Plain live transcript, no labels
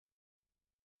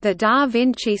The Da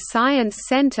Vinci Science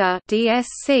Center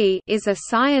 (DSC) is a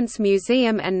science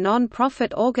museum and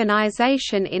non-profit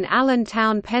organization in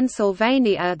Allentown,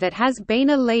 Pennsylvania that has been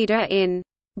a leader in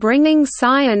bringing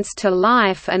science to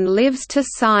life and lives to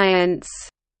science,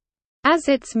 as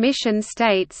its mission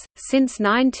states, since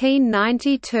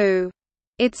 1992.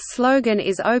 Its slogan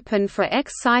is "Open for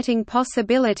exciting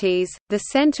possibilities." The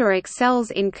center excels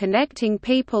in connecting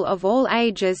people of all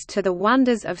ages to the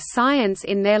wonders of science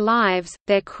in their lives,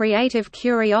 their creative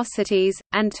curiosities,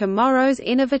 and tomorrow's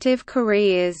innovative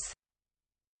careers.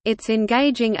 Its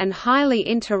engaging and highly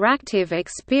interactive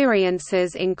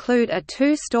experiences include a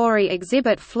 2-story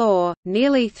exhibit floor,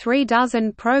 nearly 3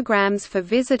 dozen programs for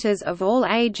visitors of all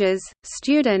ages,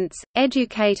 students,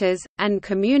 educators, and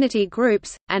community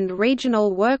groups, and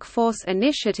regional workforce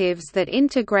initiatives that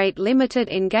integrate limited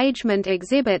engagement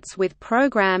exhibits with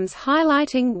programs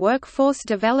highlighting workforce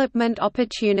development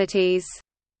opportunities.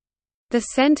 The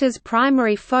center's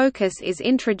primary focus is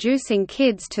introducing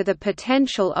kids to the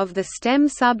potential of the STEM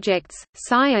subjects,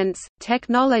 science,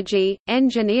 technology,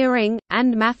 engineering,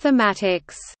 and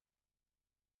mathematics.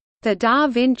 The Da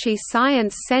Vinci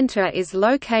Science Center is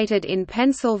located in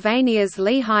Pennsylvania's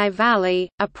Lehigh Valley,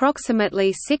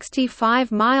 approximately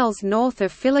 65 miles north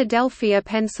of Philadelphia,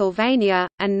 Pennsylvania,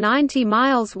 and 90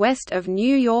 miles west of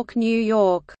New York, New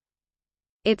York.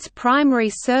 Its primary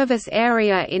service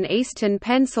area in eastern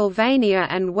Pennsylvania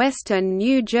and western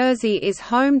New Jersey is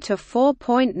home to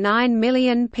 4.9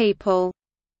 million people.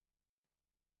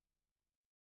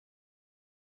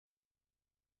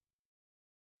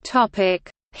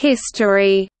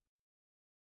 History.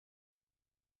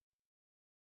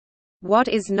 What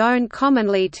is known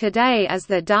commonly today as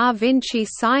the Da Vinci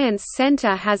Science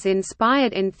Center has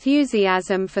inspired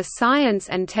enthusiasm for science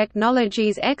and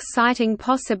technology's exciting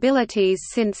possibilities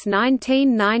since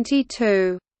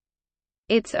 1992.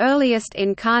 Its earliest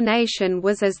incarnation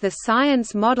was as the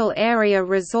Science Model Area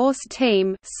Resource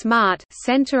Team (SMART)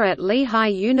 Center at Lehigh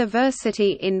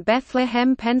University in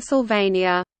Bethlehem,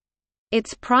 Pennsylvania.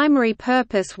 Its primary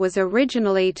purpose was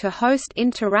originally to host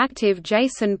interactive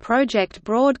JSON project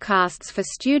broadcasts for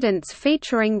students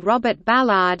featuring Robert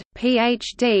Ballard,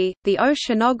 Ph.D., the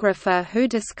oceanographer who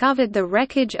discovered the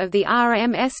wreckage of the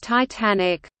RMS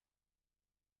Titanic.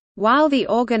 While the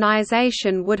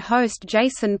organization would host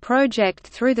JSON Project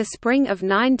through the spring of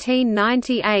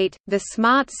 1998, the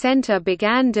SMART Center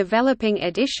began developing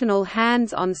additional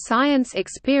hands-on science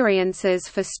experiences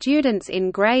for students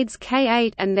in grades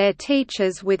K-8 and their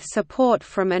teachers with support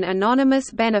from an anonymous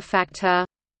benefactor.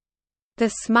 The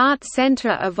SMART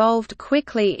Center evolved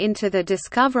quickly into the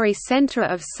Discovery Center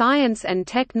of Science and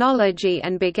Technology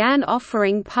and began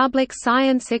offering public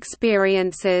science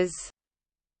experiences.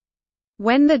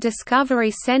 When the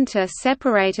Discovery Center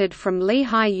separated from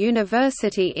Lehigh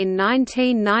University in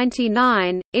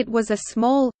 1999, it was a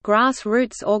small,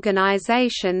 grassroots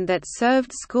organization that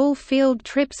served school field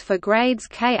trips for grades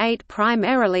K-8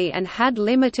 primarily and had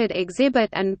limited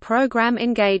exhibit and program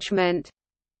engagement.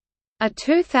 A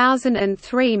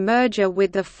 2003 merger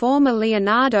with the former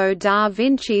Leonardo da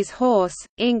Vinci's Horse,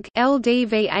 Inc.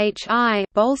 (LDVHI)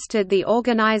 bolstered the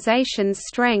organization's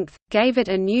strength, gave it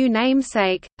a new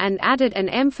namesake, and added an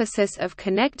emphasis of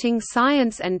connecting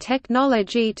science and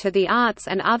technology to the arts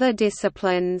and other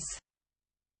disciplines.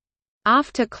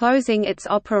 After closing its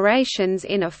operations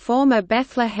in a former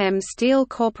Bethlehem Steel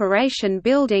Corporation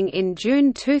building in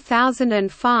June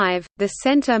 2005, the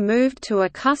center moved to a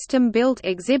custom-built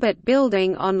exhibit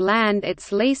building on land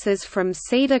it leases from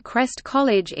Cedar Crest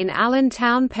College in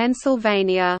Allentown,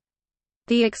 Pennsylvania.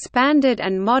 The expanded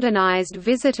and modernized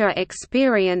visitor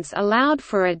experience allowed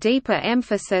for a deeper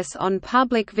emphasis on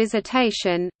public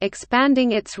visitation,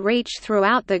 expanding its reach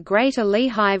throughout the greater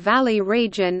Lehigh Valley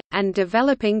region, and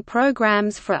developing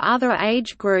programs for other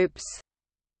age groups.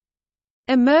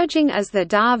 Emerging as the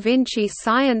Da Vinci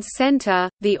Science Center,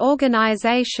 the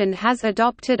organization has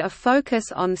adopted a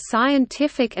focus on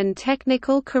scientific and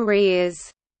technical careers.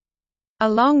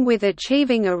 Along with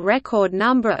achieving a record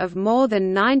number of more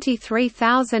than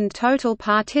 93,000 total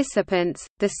participants,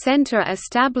 the center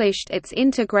established its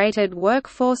integrated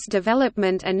workforce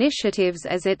development initiatives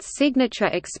as its signature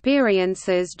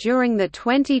experiences during the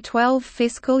 2012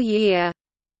 fiscal year.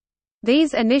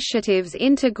 These initiatives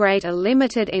integrate a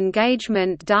limited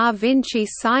engagement Da Vinci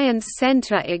Science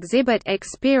Center exhibit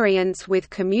experience with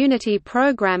community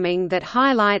programming that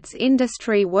highlights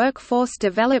industry workforce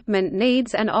development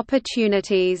needs and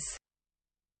opportunities.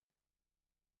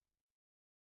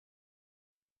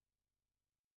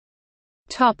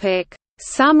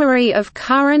 Summary of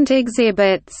current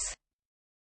exhibits.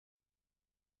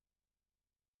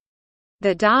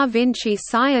 The Da Vinci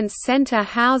Science Center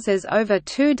houses over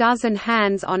 24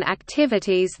 hands-on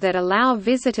activities that allow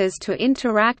visitors to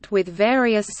interact with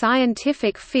various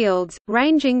scientific fields,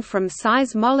 ranging from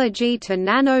seismology to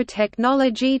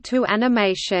nanotechnology to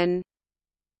animation.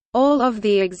 All of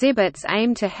the exhibits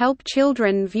aim to help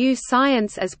children view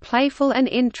science as playful and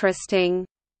interesting.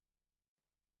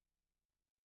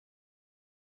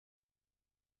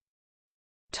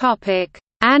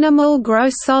 Animal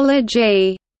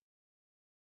Grossology.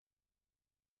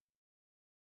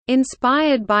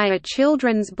 Inspired by a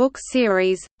children's book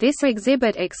series, this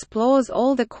exhibit explores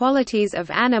all the qualities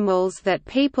of animals that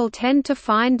people tend to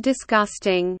find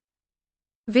disgusting.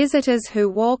 Visitors who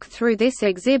walk through this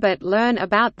exhibit learn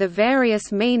about the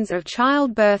various means of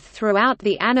childbirth throughout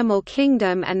the animal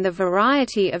kingdom and the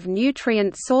variety of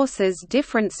nutrient sources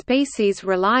different species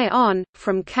rely on,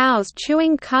 from cows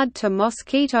chewing cud to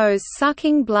mosquitoes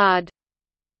sucking blood.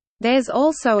 There's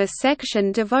also a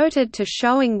section devoted to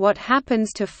showing what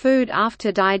happens to food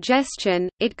after digestion.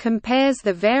 It compares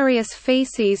the various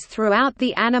feces throughout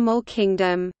the animal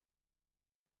kingdom.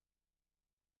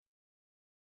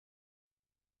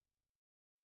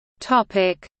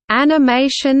 Topic: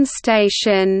 Animation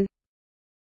Station.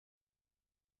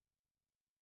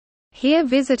 Here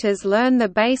visitors learn the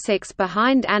basics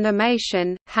behind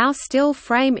animation, how still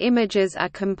frame images are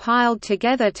compiled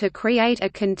together to create a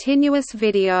continuous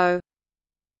video.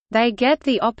 They get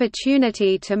the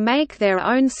opportunity to make their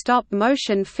own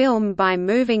stop-motion film by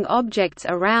moving objects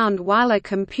around while a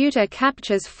computer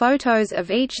captures photos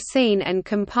of each scene and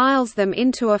compiles them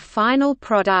into a final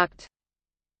product.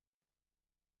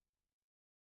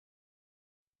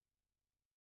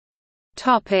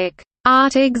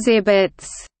 Art exhibits.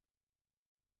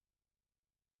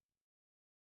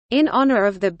 In honor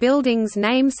of the building's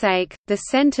namesake, the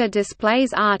center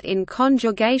displays art in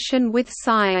conjugation with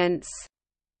science.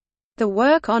 The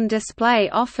work on display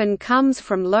often comes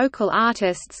from local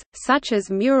artists, such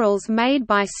as murals made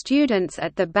by students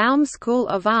at the Baum School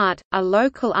of Art, a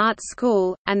local art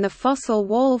school, and the fossil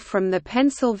wall from the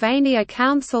Pennsylvania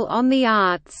Council on the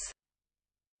Arts.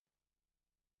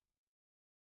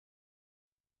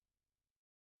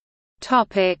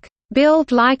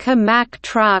 Built like a Mack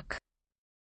truck.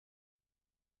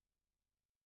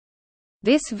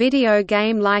 This video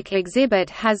game-like exhibit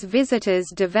has visitors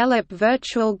develop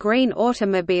virtual green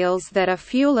automobiles that are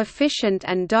fuel-efficient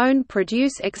and don't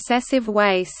produce excessive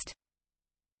waste.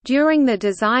 During the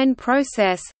design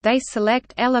process, they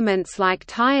select elements like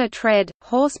tire tread,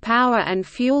 horsepower and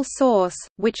fuel source,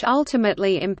 which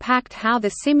ultimately impact how the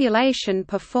simulation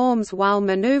performs while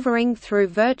maneuvering through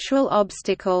virtual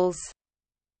obstacles.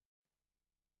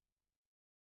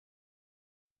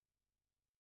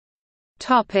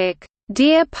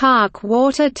 Deer Park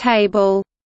water table.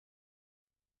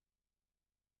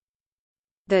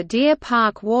 The Deer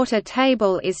Park water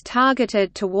table is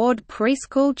targeted toward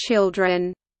preschool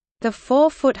children. The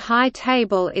 4-foot-high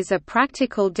table is a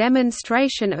practical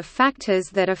demonstration of factors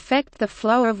that affect the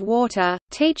flow of water,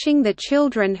 teaching the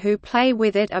children who play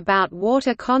with it about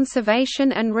water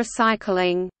conservation and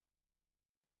recycling.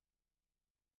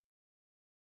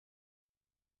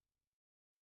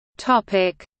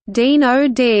 Dino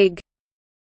Dig.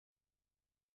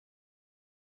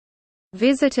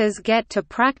 Visitors get to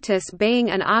practice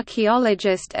being an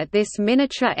archaeologist at this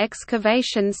miniature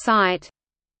excavation site.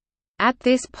 At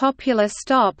this popular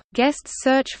stop, guests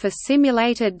search for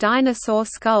simulated dinosaur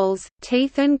skulls,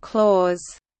 teeth and claws.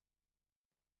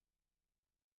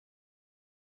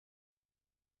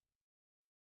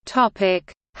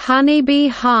 Honeybee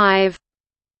Hive.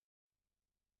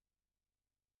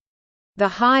 The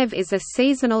hive is a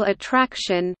seasonal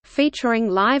attraction, featuring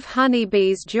live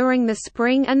honeybees during the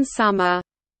spring and summer.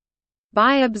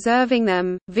 By observing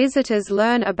them, visitors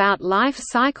learn about life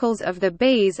cycles of the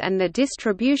bees and the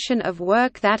distribution of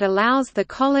work that allows the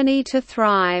colony to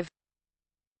thrive.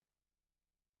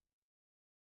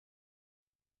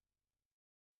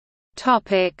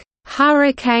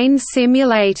 Hurricane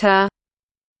simulator.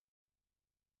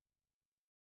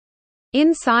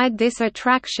 Inside this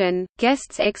attraction,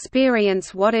 guests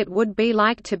experience what it would be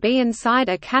like to be inside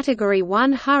a Category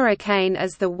 1 hurricane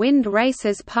as the wind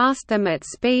races past them at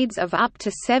speeds of up to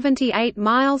 78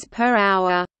 miles per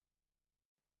hour.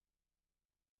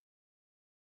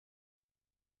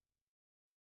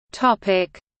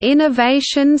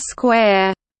 Innovation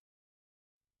Square.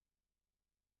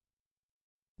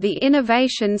 The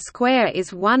Innovation Square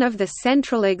is one of the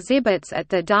central exhibits at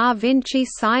the Da Vinci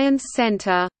Science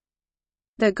Center.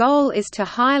 The goal is to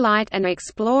highlight and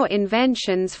explore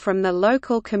inventions from the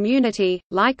local community,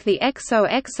 like the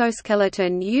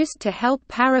exoskeleton used to help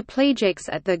paraplegics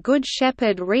at the Good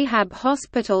Shepherd Rehab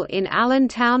Hospital in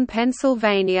Allentown,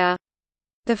 Pennsylvania.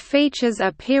 The features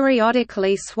are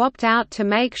periodically swapped out to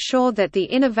make sure that the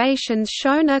innovations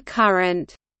shown are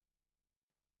current.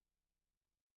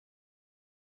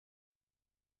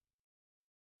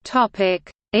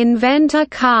 Invent a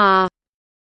car.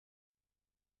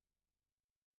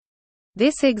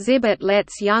 This exhibit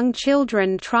lets young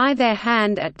children try their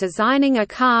hand at designing a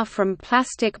car from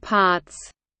plastic parts.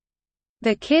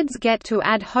 The kids get to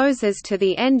add hoses to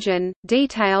the engine,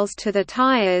 details to the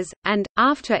tires, and,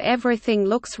 after everything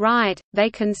looks right, they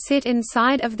can sit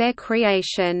inside of their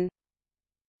creation.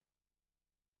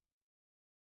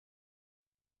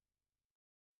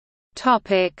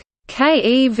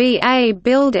 KEVA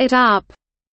Build It Up.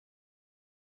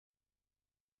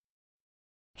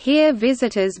 Here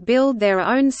visitors build their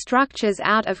own structures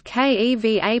out of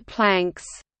KEVA planks.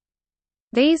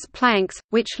 These planks,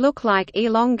 which look like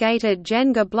elongated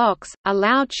Jenga blocks,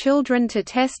 allow children to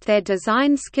test their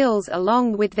design skills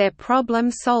along with their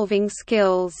problem-solving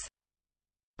skills.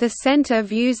 The center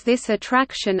views this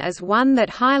attraction as one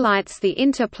that highlights the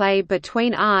interplay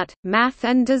between art, math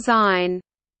and design.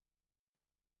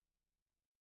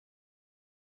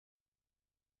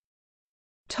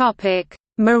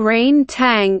 Marine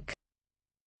tank.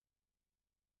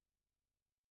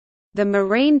 The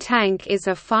marine tank is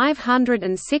a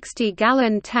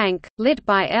 560-gallon tank, lit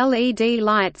by LED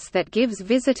lights that gives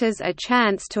visitors a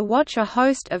chance to watch a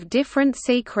host of different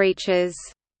sea creatures.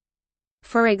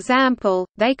 For example,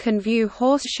 they can view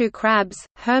horseshoe crabs,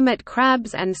 hermit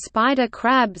crabs and spider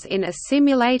crabs in a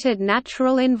simulated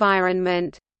natural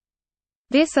environment.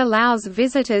 This allows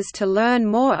visitors to learn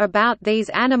more about these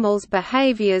animals'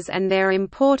 behaviors and their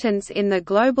importance in the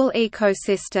global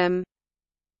ecosystem.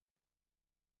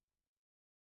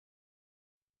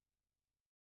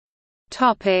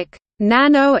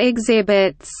 Nano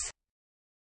Exhibits.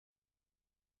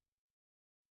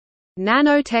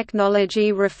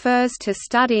 Nanotechnology refers to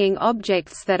studying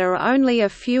objects that are only a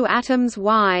few atoms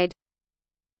wide.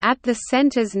 At the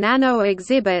center's Nano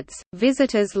Exhibits,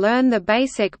 visitors learn the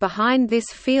basic behind this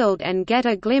field and get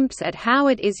a glimpse at how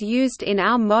it is used in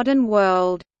our modern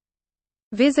world.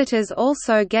 Visitors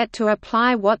also get to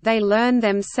apply what they learn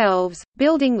themselves,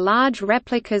 building large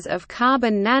replicas of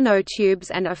carbon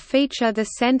nanotubes and a feature the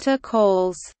center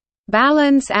calls,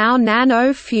 "Balance Our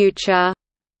Nano Future."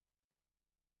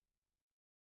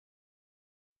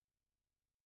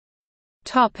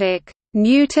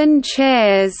 Newton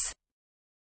chairs.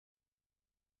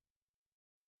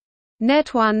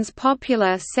 Newton's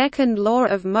popular second law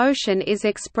of motion is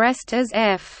expressed as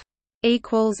F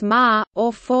equals ma,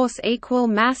 or force equal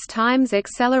mass times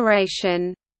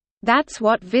acceleration. That's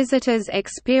what visitors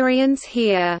experience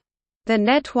here. The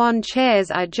Newton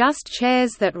chairs are just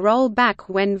chairs that roll back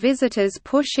when visitors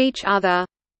push each other.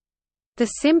 The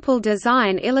simple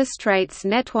design illustrates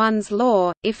Newton's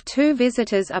law. If two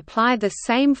visitors apply the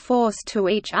same force to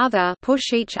each other,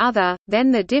 push each other, then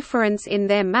the difference in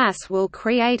their mass will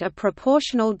create a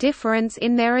proportional difference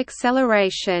in their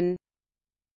acceleration.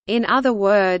 In other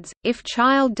words, if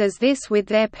child does this with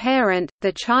their parent,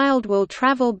 the child will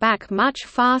travel back much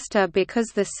faster because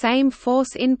the same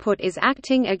force input is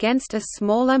acting against a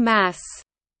smaller mass.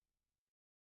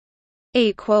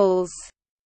 Equals.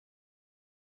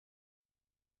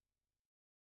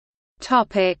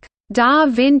 Da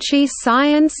Vinci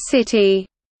Science City.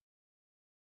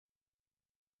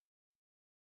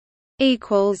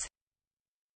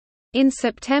 In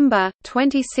September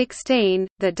 2016,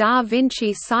 the Da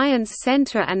Vinci Science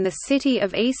Center and the City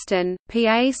of Easton,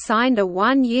 PA signed a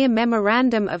one-year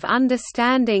Memorandum of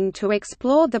Understanding to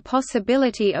explore the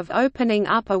possibility of opening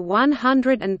up a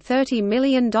 $130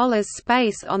 million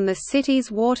space on the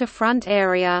city's waterfront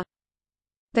area.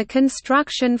 The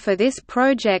construction for this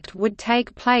project would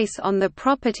take place on the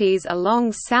properties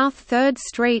along South 3rd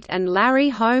Street and Larry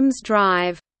Holmes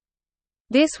Drive.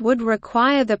 This would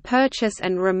require the purchase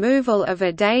and removal of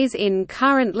a Days Inn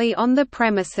currently on the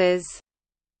premises.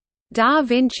 Da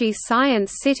Vinci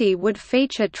Science City would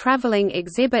feature traveling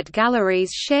exhibit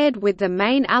galleries shared with the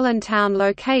main Allentown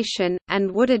location,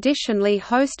 and would additionally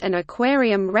host an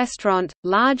aquarium restaurant,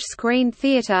 large-screen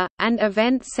theater, and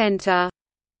event center.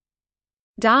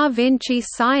 Da Vinci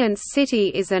Science City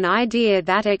is an idea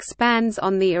that expands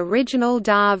on the original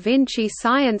Da Vinci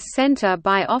Science Center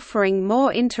by offering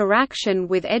more interaction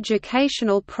with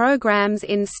educational programs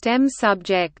in STEM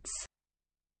subjects.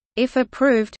 If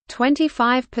approved,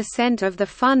 25% of the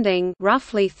funding,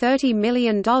 roughly $30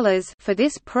 million, for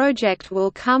this project will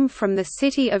come from the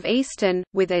City of Easton,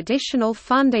 with additional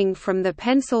funding from the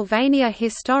Pennsylvania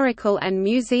Historical and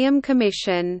Museum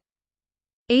Commission.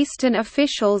 Easton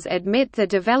officials admit the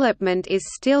development is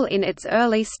still in its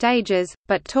early stages,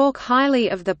 but talk highly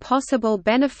of the possible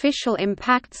beneficial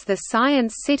impacts the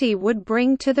Science City would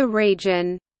bring to the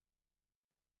region.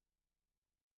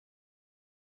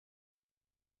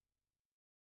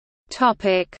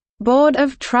 Board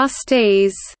of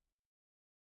Trustees.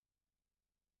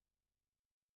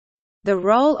 The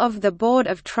role of the Board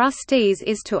of Trustees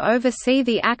is to oversee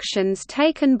the actions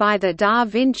taken by the Da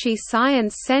Vinci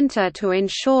Science Center to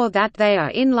ensure that they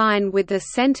are in line with the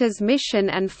center's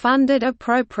mission and funded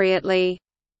appropriately.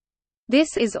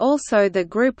 This is also the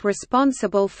group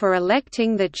responsible for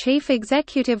electing the Chief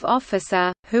Executive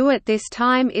Officer, who at this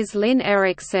time is Lin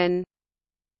Erickson.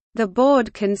 The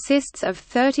board consists of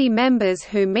 30 members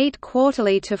who meet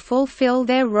quarterly to fulfill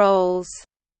their roles.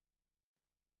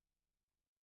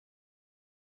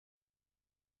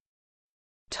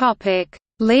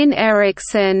 Lin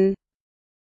Erickson.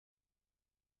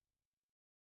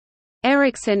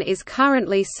 Erickson is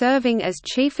currently serving as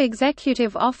Chief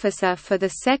Executive Officer for the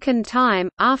second time,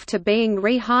 after being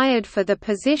rehired for the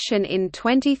position in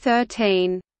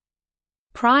 2013.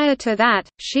 Prior to that,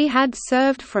 she had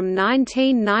served from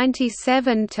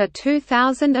 1997 to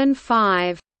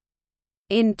 2005.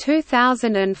 In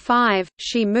 2005,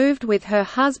 she moved with her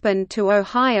husband to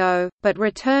Ohio, but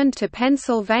returned to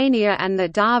Pennsylvania and the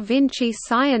Da Vinci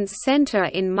Science Center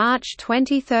in March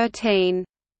 2013.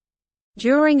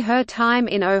 During her time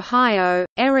in Ohio,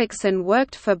 Erickson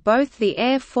worked for both the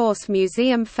Air Force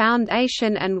Museum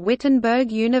Foundation and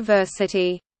Wittenberg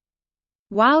University.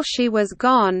 While she was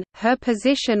gone, her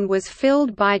position was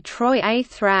filled by Troy A.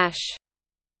 Thrash.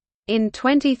 In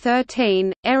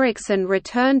 2013, Erickson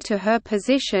returned to her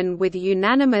position with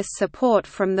unanimous support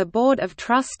from the Board of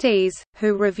Trustees,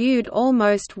 who reviewed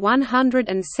almost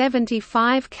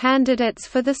 175 candidates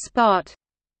for the spot.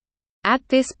 At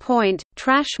this point,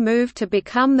 Thrash moved to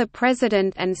become the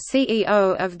president and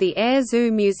CEO of the Air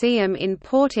Zoo Museum in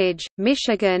Portage,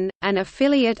 Michigan, an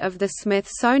affiliate of the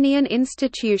Smithsonian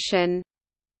Institution.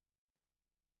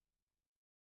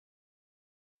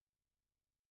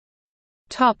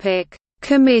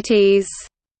 Committees.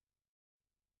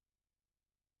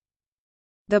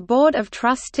 The Board of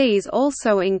Trustees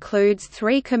also includes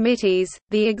 3 committees: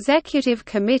 the Executive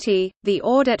Committee, the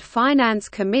Audit Finance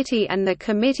Committee and the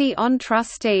Committee on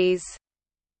Trustees.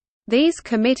 These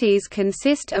committees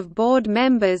consist of board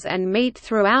members and meet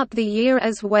throughout the year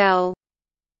as well.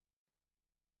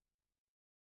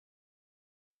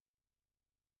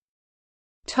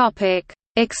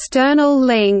 External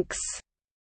links.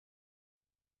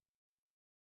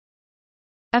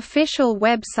 Official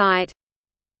website: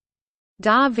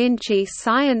 Da Vinci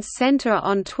Science Center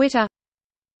on Twitter.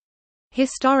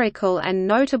 Historical and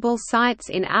notable sites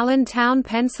in Allentown,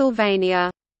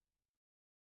 Pennsylvania.